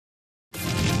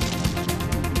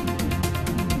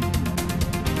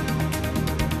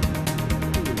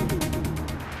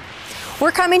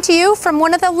We're coming to you from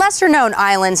one of the lesser-known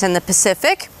islands in the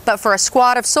Pacific, but for a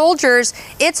squad of soldiers,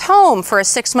 it's home for a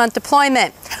 6-month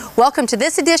deployment. Welcome to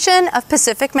this edition of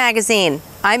Pacific Magazine.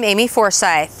 I'm Amy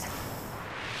Forsythe.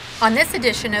 On this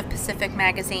edition of Pacific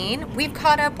Magazine, we've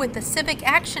caught up with the Civic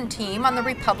Action Team on the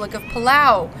Republic of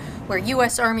Palau, where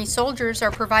U.S. Army soldiers are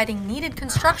providing needed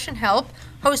construction help,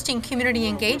 hosting community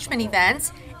engagement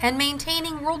events, and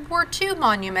maintaining World War II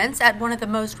monuments at one of the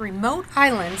most remote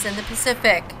islands in the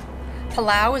Pacific.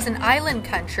 Palau is an island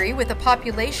country with a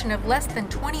population of less than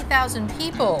 20,000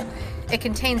 people. It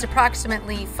contains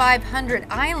approximately 500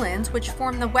 islands, which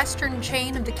form the western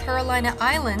chain of the Carolina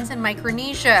Islands in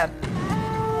Micronesia.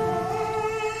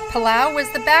 Palau was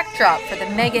the backdrop for the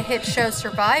mega hit show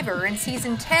Survivor in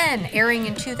Season 10, airing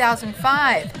in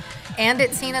 2005, and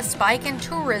it's seen a spike in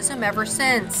tourism ever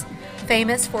since.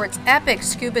 Famous for its epic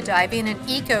scuba diving and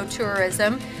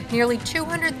eco-tourism, nearly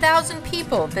 200,000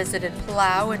 people visited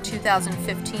Palau in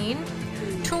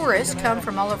 2015. Tourists come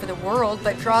from all over the world,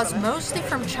 but draws mostly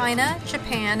from China,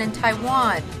 Japan, and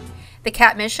Taiwan. The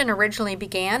CAT mission originally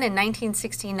began in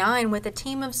 1969 with a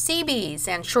team of Seabees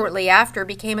and shortly after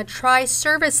became a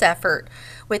tri-service effort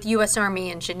with U.S.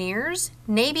 Army engineers,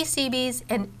 Navy Seabees,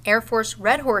 and Air Force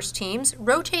Red Horse teams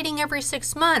rotating every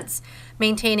 6 months,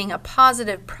 maintaining a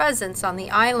positive presence on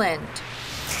the island.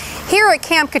 Here at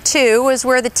Camp Katu is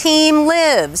where the team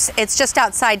lives. It's just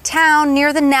outside town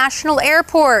near the National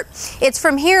Airport. It's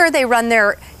from here they run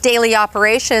their daily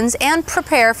operations and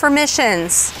prepare for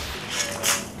missions.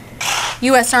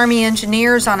 U.S. Army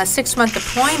engineers on a 6-month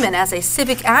deployment as a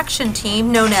Civic Action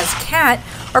Team known as CAT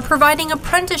are providing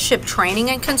apprenticeship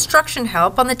training and construction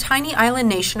help on the tiny island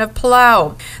nation of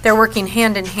Palau. They're working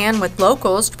hand in hand with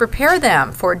locals to prepare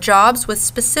them for jobs with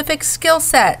specific skill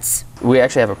sets. We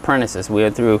actually have apprentices. We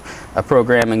went through a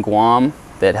program in Guam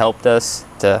that helped us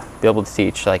to be able to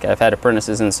teach. Like, I've had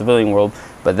apprentices in the civilian world,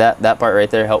 but that part right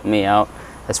there helped me out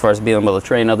as far as being able to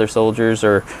train other soldiers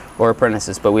or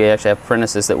apprentices. But we actually have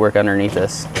apprentices that work underneath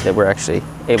us that we're actually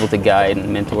able to guide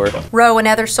and mentor. Rowe and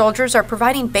other soldiers are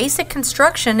providing basic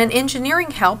construction and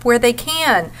engineering help where they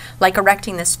can, like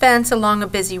erecting this fence along a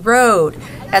busy road.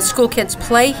 As school kids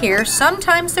play here,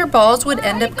 sometimes their balls would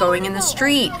end up going in the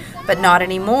street, but not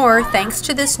anymore thanks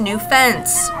to this new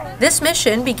fence. This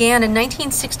mission began in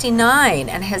 1969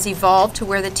 and has evolved to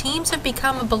where the teams have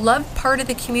become a beloved part of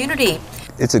the community.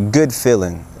 It's a good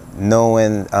feeling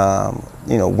knowing,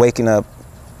 waking up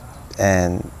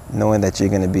and knowing that you're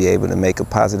going to be able to make a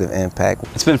positive impact.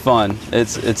 It's been fun.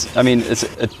 It's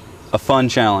a fun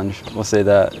challenge. We'll say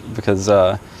that because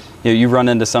you run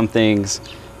into some things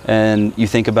and you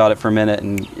think about it for a minute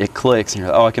and it clicks and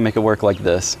you're like, oh, I can make it work like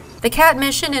this. The CAT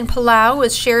mission in Palau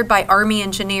is shared by Army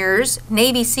engineers,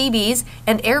 Navy Seabees,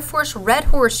 and Air Force Red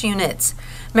Horse units.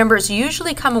 Members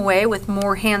usually come away with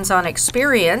more hands-on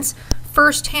experience,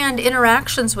 first-hand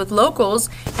interactions with locals,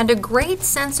 and a great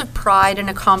sense of pride and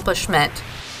accomplishment.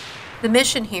 The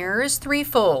mission here is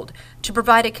threefold: to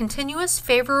provide a continuous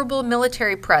favorable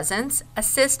military presence,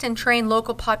 assist and train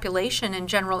local population in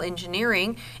general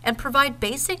engineering, and provide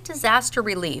basic disaster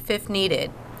relief if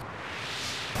needed.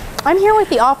 I'm here with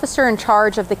the officer in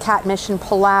charge of the CAT mission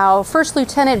Palau, First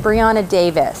Lieutenant Brianna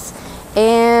Davis,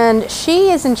 and she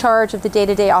is in charge of the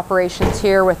day-to-day operations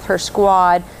here with her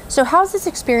squad. So how's this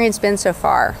experience been so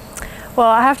far? Well,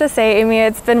 I have to say, Amy,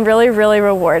 it's been really, really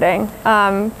rewarding.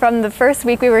 From the first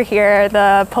week we were here,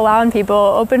 the Palauan people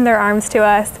opened their arms to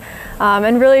us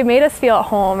and really made us feel at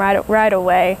home right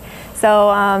away. So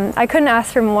I couldn't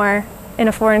ask for more in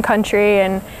a foreign country,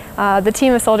 and the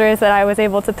team of soldiers that I was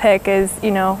able to pick is,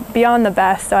 beyond the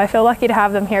best. So I feel lucky to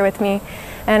have them here with me,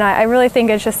 and I really think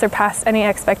it's just surpassed any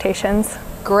expectations.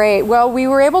 Great. Well, we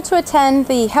were able to attend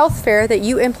the health fair that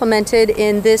you implemented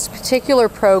in this particular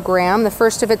program, the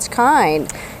first of its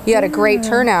kind. You had a great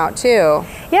turnout too.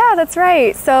 Yeah, that's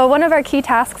right. So one of our key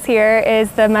tasks here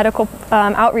is the medical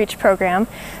outreach program.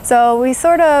 So we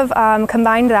sort of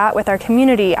combined that with our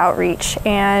community outreach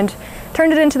and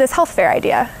turned it into this health fair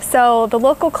idea. So the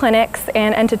local clinics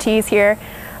and entities here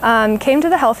came to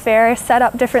the health fair, set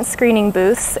up different screening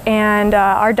booths, and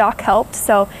our doc helped.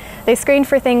 So they screened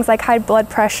for things like high blood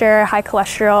pressure, high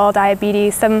cholesterol,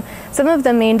 diabetes, some of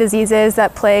the main diseases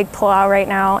that plague Palau right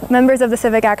now. Members of the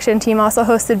Civic Action Team also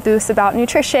hosted booths about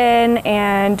nutrition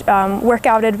and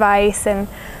workout advice, and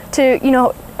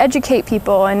to educate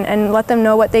people and let them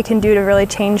know what they can do to really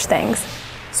change things.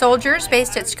 Soldiers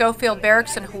based at Schofield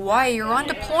Barracks in Hawaii are on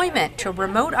deployment to a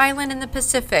remote island in the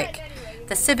Pacific.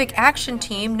 The Civic Action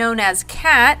Team, known as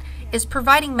CAT, is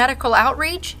providing medical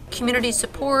outreach, community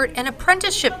support, and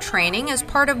apprenticeship training as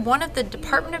part of one of the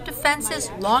Department of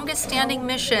Defense's longest-standing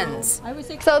missions.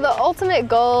 So the ultimate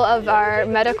goal of our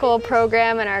medical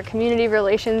program and our community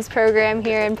relations program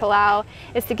here in Palau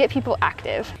is to get people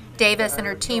active. Davis and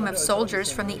her team of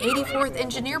soldiers from the 84th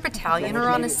Engineer Battalion are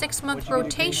on a 6-month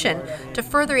rotation to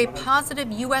further a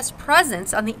positive U.S.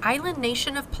 presence on the island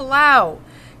nation of Palau.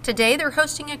 Today, they're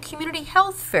hosting a community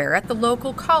health fair at the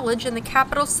local college in the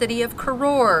capital city of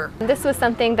Koror. This was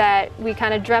something that we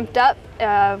kind of dreamt up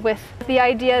with the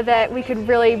idea that we could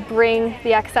really bring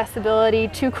the accessibility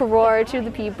to Koror, to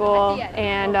the people,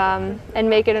 and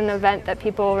make it an event that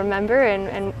people remember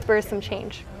and spur some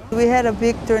change. We had a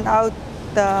big turnout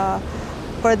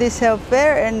for this health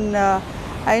fair, and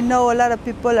I know a lot of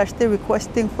people are still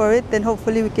requesting for it, and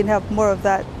hopefully we can have more of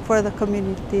that for the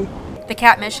community. The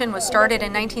CAT mission was started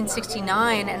in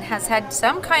 1969 and has had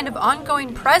some kind of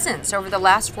ongoing presence over the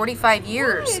last 45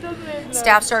 years.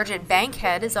 Staff Sergeant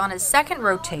Bankhead is on his second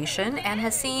rotation and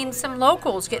has seen some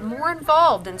locals get more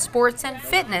involved in sports and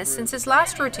fitness since his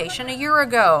last rotation a year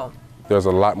ago. There's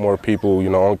a lot more people,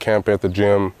 on camp at the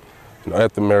gym,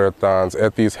 at the marathons,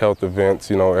 at these health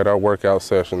events, at our workout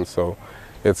sessions. So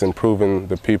it's improving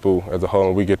the people as a whole,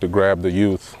 and we get to grab the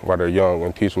youth while they're young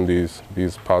and teach them these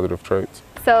positive traits.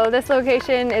 So this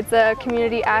location, it's a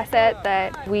community asset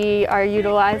that we are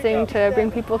utilizing to bring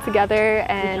people together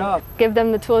and give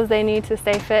them the tools they need to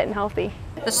stay fit and healthy.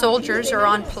 The soldiers are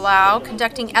on Palau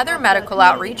conducting other medical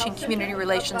outreach and community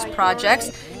relations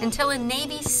projects until a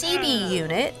Navy CB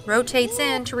unit rotates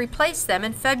in to replace them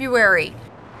in February.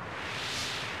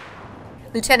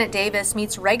 Lieutenant Davis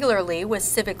meets regularly with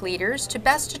civic leaders to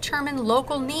best determine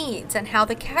local needs and how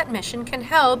the CAT mission can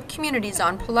help communities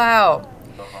on Palau.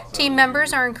 Team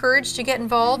members are encouraged to get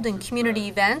involved in community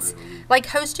events like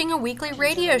hosting a weekly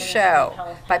radio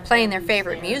show by playing their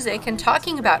favorite music and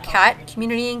talking about CAT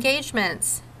community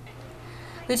engagements.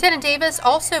 Lieutenant Davis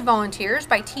also volunteers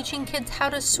by teaching kids how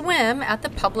to swim at the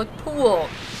public pool.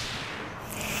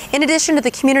 In addition to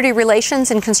the community relations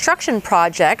and construction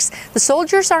projects, the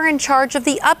soldiers are in charge of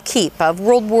the upkeep of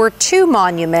World War II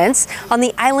monuments on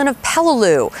the island of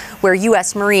Peleliu, where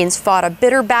U.S. Marines fought a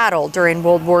bitter battle during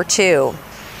World War II.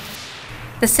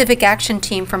 The Civic Action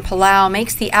Team from Palau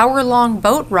makes the hour-long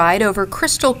boat ride over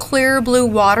crystal clear blue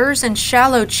waters and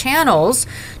shallow channels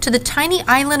to the tiny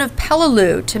island of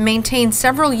Peleliu to maintain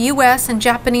several U.S. and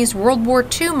Japanese World War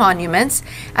II monuments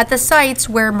at the sites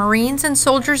where Marines and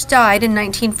soldiers died in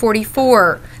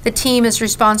 1944. The team is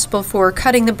responsible for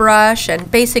cutting the brush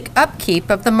and basic upkeep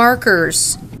of the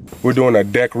markers. We're doing a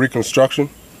deck reconstruction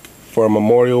for a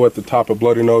memorial at the top of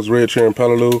Bloody Nose Ridge here in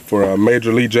Peleliu for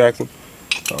Major Lee Jackson.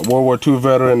 World War II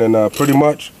veteran, and pretty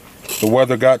much the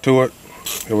weather got to it.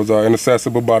 It was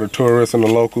inaccessible by the tourists and the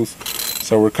locals.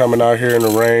 So we're coming out here in the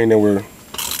rain and we're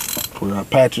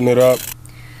patching it up.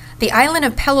 The island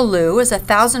of Peleliu is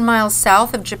 1,000 miles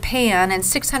south of Japan and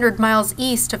 600 miles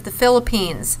east of the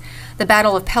Philippines. The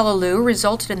Battle of Peleliu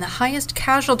resulted in the highest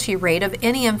casualty rate of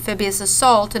any amphibious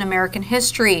assault in American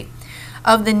history.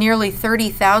 Of the nearly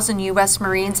 30,000 U.S.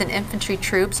 Marines and infantry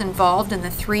troops involved in the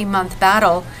 3-month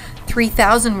battle,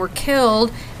 3,000 were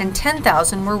killed and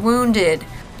 10,000 were wounded.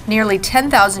 Nearly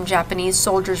 10,000 Japanese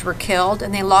soldiers were killed,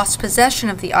 and they lost possession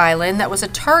of the island that was a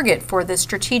target for the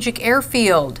strategic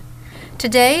airfield.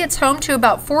 Today, it's home to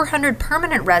about 400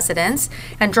 permanent residents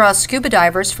and draws scuba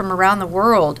divers from around the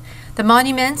world. The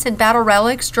monuments and battle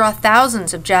relics draw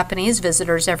thousands of Japanese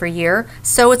visitors every year,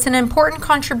 so it's an important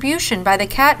contribution by the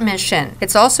CAT mission.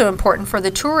 It's also important for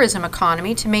the tourism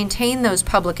economy to maintain those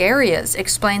public areas,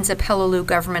 explains a Peleliu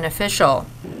government official.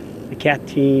 The CAT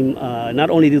team, not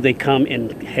only do they come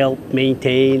and help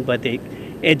maintain, but they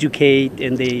educate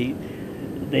and they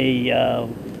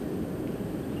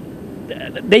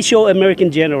show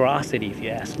American generosity, if you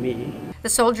ask me. The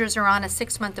soldiers are on a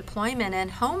 6-month deployment and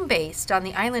home-based on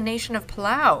the island nation of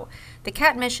Palau. The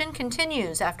CAT mission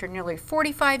continues after nearly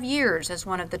 45 years as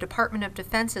one of the Department of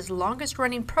Defense's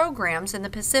longest-running programs in the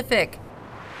Pacific.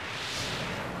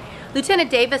 Lieutenant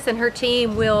Davis and her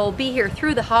team will be here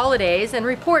through the holidays and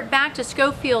report back to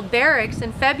Schofield Barracks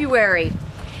in February.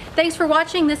 Thanks for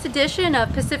watching this edition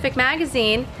of Pacific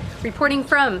Magazine. Reporting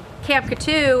from Camp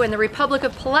Katu in the Republic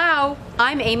of Palau,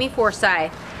 I'm Amy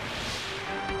Forsythe.